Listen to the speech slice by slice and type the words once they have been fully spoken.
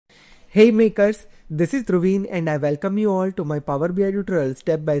Hey makers, this is Dhruvin and I welcome you all to my Power BI tutorial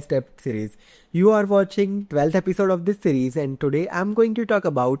step-by-step series. You are watching 12th episode of this series and today I'm going to talk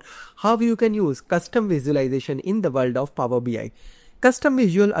about how you can use custom visualization in the world of Power BI. Custom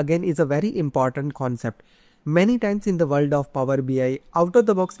visual again is a very important concept. Many times in the world of Power BI,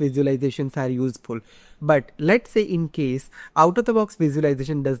 out-of-the-box visualizations are useful. But let's say in case out-of-the-box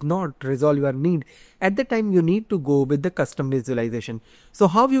visualization does not resolve your need, at the time you need to go with the custom visualization. So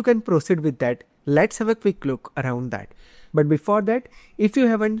how you can proceed with that? Let's have a quick look around that. But before that, if you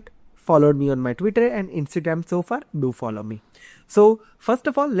haven't followed me on my Twitter and Instagram so far, do follow me. So first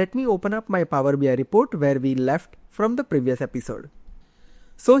of all, let me open up my Power BI report where we left from the previous episode.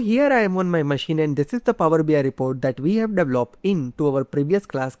 So here I am on my machine and this is the Power BI report that we have developed into our previous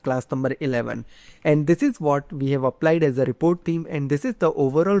class number 11. And this is what we have applied as a report theme and this is the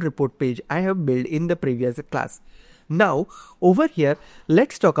overall report page I have built in the previous class. Now over here,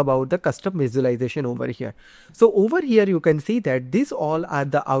 let's talk about the custom visualization over here. So over here you can see that these all are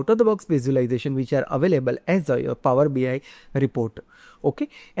the out of the box visualization which are available as a Power BI report. Okay,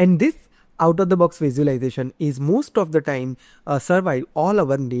 and this out of the box visualization is most of the time survive all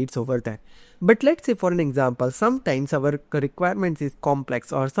our needs over there. But let's say for an example, sometimes our requirements is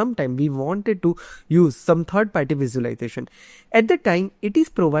complex or sometimes we wanted to use some third-party visualization. At the time, it is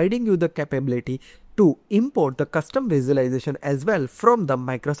providing you the capability to import the custom visualization as well from the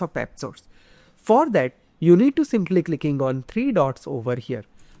Microsoft AppSource. For that, you need to simply clicking on three dots over here.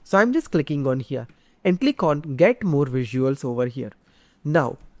 So I'm just clicking on here and click on get more visuals over here.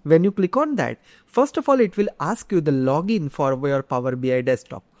 Now, when you click on that, first of all, it will ask you the login for your Power BI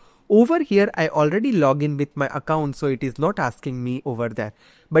desktop. Over here, I already log in with my account, so it is not asking me over there.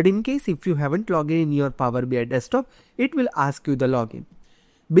 But in case if you haven't logged in your Power BI desktop, it will ask you the login.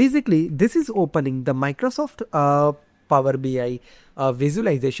 Basically, this is opening the Microsoft Power BI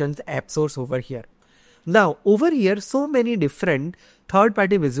visualizations app source over here. Now over here, so many different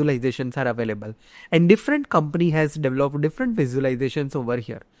third-party visualizations are available and different company has developed different visualizations over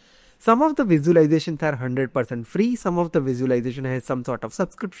here. Some of the visualizations are 100% free, some of the visualization has some sort of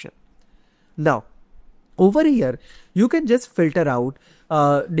subscription. Now over here, you can just filter out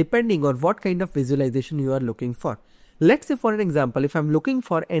depending on what kind of visualization you are looking for. Let's say for an example, if I'm looking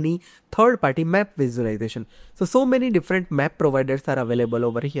for any third-party map visualization, so many different map providers are available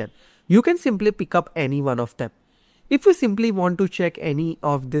over here. You can simply pick up any one of them. If you simply want to check any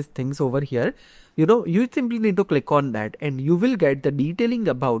of these things over here, you simply need to click on that and you will get the detailing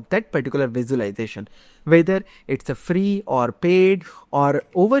about that particular visualization, whether it's a free or paid, or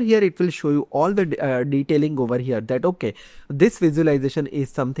over here it will show you all the detailing over here that okay, this visualization is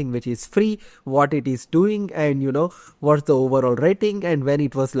something which is free, what it is doing, and what's the overall rating and when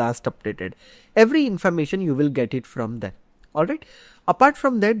it was last updated. Every information you will get it from there. Alright. Apart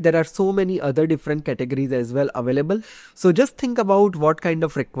from that, there are so many other different categories as well available. So just think about what kind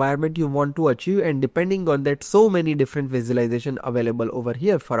of requirement you want to achieve, and depending on that, so many different visualization available over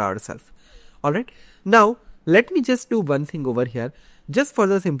here for ourselves. Alright. Now let me just do one thing over here. Just for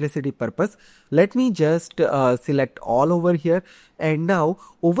the simplicity purpose, let me just select all over here, and now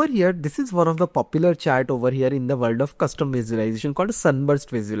over here this is one of the popular chart over here in the world of custom visualization called Sunburst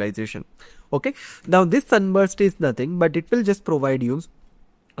visualization. Okay, now this Sunburst is nothing but it will just provide you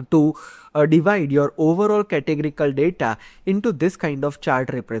to divide your overall categorical data into this kind of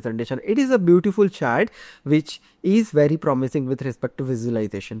chart representation. It is a beautiful chart which is very promising with respect to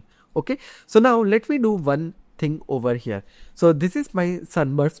visualization. Okay, so now let me do one thing over here. So this is my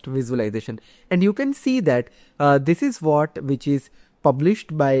Sunburst visualization and you can see that this is what which is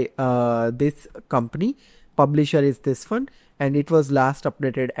published by this company. Publisher is this one and it was last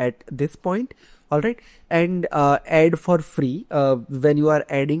updated at this point. Alright, and add for free. When you are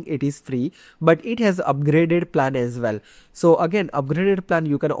adding, it is free, but it has upgraded plan as well. So again, upgraded plan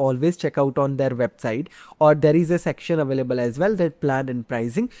you can always check out on their website, or there is a section available as well, that plan and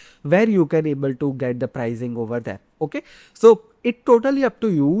pricing, where you can able to get the pricing over there. Okay, so it totally up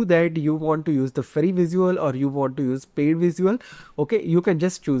to you that you want to use the free visual or you want to use paid visual. Okay, you can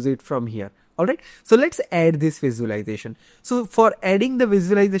just choose it from here. Alright, so let's add this visualization. So for adding the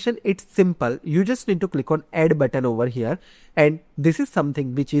visualization, it's simple. You just need to click on add button over here, and this is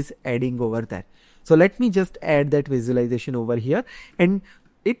something which is adding over there. So let me just add that visualization over here and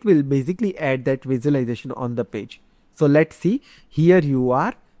it will basically add that visualization on the page. So let's see, here you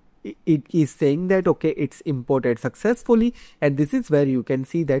are. It is saying that okay, it's imported successfully, and this is where you can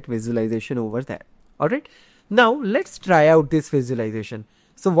see that visualization over there. Alright, now let's try out this visualization.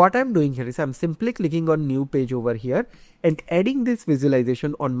 So what I'm doing here is I'm simply clicking on new page over here and adding this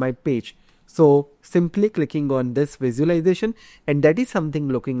visualization on my page. So simply clicking on this visualization, and that is something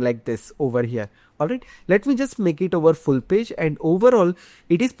looking like this over here. Alright, let me just make it over full page, and overall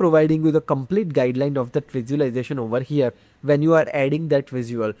it is providing you the complete guideline of that visualization over here when you are adding that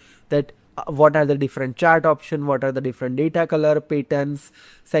visual, that what are the different chart option, what are the different data color, patterns,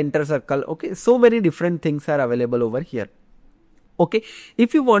 center circle. Okay, so many different things are available over here. Okay,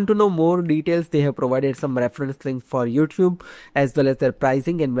 if you want to know more details, they have provided some reference link for YouTube as well as their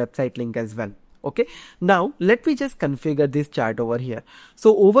pricing and website link as well. Okay, now let me just configure this chart over here.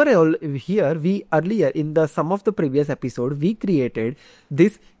 So overall here, we earlier in the some of the previous episode, we created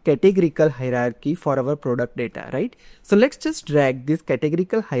this categorical hierarchy for our product data, right? So let's just drag this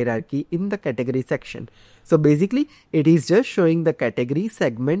categorical hierarchy in the category section. So basically it is just showing the category,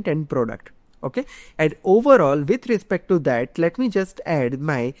 segment and product. Okay, and overall with respect to that, let me just add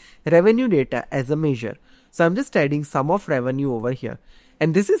my revenue data as a measure. So I'm just adding sum of revenue over here,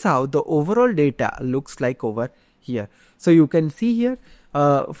 and this is how the overall data looks like over here. So you can see here,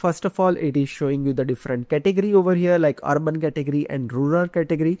 first of all, it is showing you the different category over here, like urban category and rural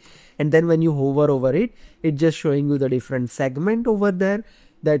category, and then when you hover over it, it's just showing you the different segment over there,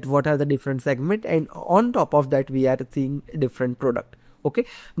 that what are the different segment, and on top of that we are seeing different product. Okay,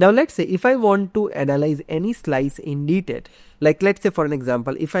 now let's say if I want to analyze any slice in detail, like let's say for an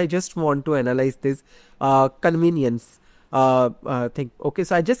example, if I just want to analyze this convenience thing. Okay,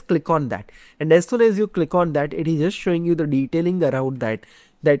 so I just click on that, and as soon as you click on that, it is just showing you the detailing around that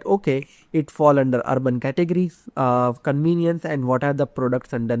okay, it fall under urban categories, convenience, and what are the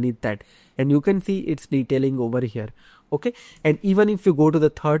products underneath that, and you can see it's detailing over here. Okay, and even if you go to the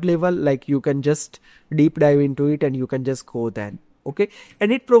third level, like you can just deep dive into it and you can just go then. Okay,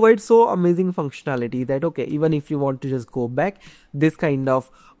 and it provides so amazing functionality that okay, even if you want to just go back, this kind of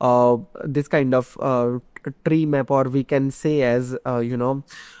tree map, or we can say as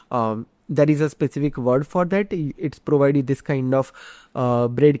there is a specific word for that, it's provided this kind of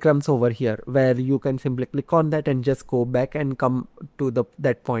breadcrumbs over here, where you can simply click on that and just go back and come to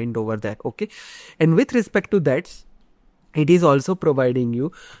that point over there. Okay, and with respect to that, it is also providing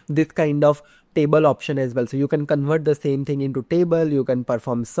you this kind of table option as well, so you can convert the same thing into table, you can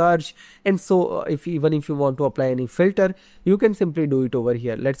perform search, and so even if you want to apply any filter, you can simply do it over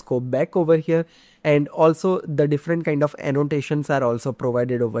here. Let's go back over here, and also the different kind of annotations are also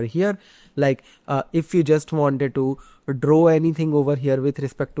provided over here, like if you just wanted to draw anything over here with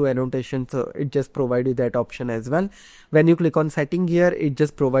respect to annotation, so it just provides you that option as well. When you click on setting here, it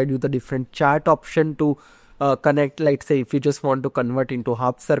just provides you the different chart option to connect. Let's say if you just want to convert into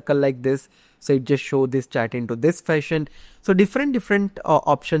half circle like this, so it just show this chart into this fashion. So different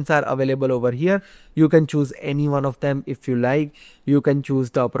options are available over here. You can choose any one of them if you like. You can choose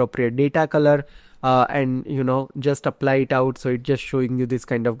the appropriate data color and just apply it out, so it just showing you this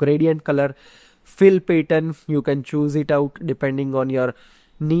kind of gradient color. Fill pattern, you can choose it out depending on your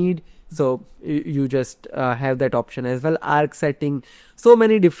need, so you just have that option as well. Arc setting, so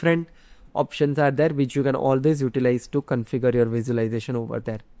many different options are there which you can always utilize to configure your visualization over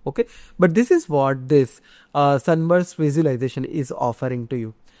there. Okay, but this is what this Sunburst visualization is offering to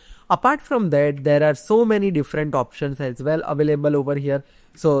you. Apart from that, there are so many different options as well available over here,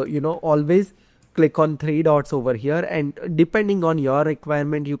 so always click on three dots over here, and depending on your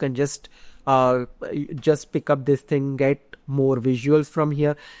requirement, you can just pick up this thing, get more visuals from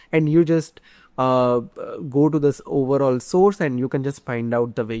here, and you just go to this overall source and you can just find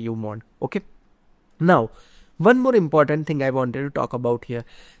out the way you want. Okay, now one more important thing I wanted to talk about here,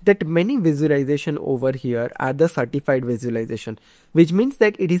 that many visualization over here are the certified visualization, which means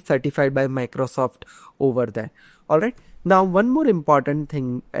that it is certified by Microsoft over there. Alright, now one more important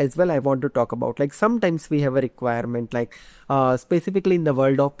thing as well I want to talk about, like sometimes we have a requirement, like specifically in the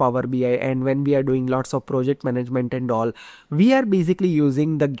world of Power BI, and when we are doing lots of project management and all, we are basically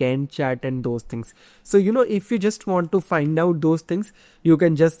using the Gantt chart and those things. So if you just want to find out those things, you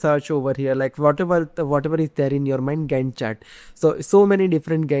can just search over here, like whatever is there in your mind, Gantt chart. So many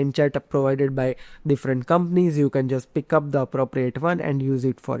different Gantt chart are provided by different companies. You can just pick up the appropriate one and use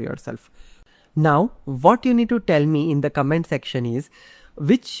it for yourself. Now, what you need to tell me in the comment section is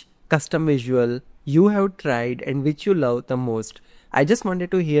which custom visual you have tried and which you love the most. I just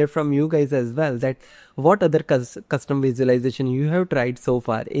wanted to hear from you guys as well, that what other custom visualization you have tried so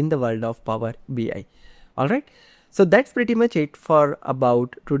far in the world of Power BI. Alright, so that's pretty much it for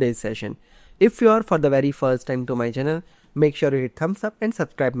about today's session. If you are for the very first time to my channel, make sure you hit thumbs up and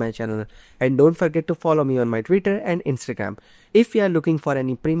subscribe my channel, and don't forget to follow me on my Twitter and Instagram. If you are looking for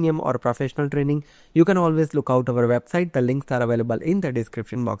any premium or professional training, you can always look out our website. The links are available in the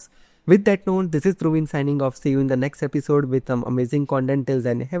description box. With that note, this is Dhruvin signing off. See you in the next episode with some amazing content. Till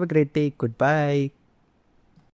then, have a great day. Goodbye.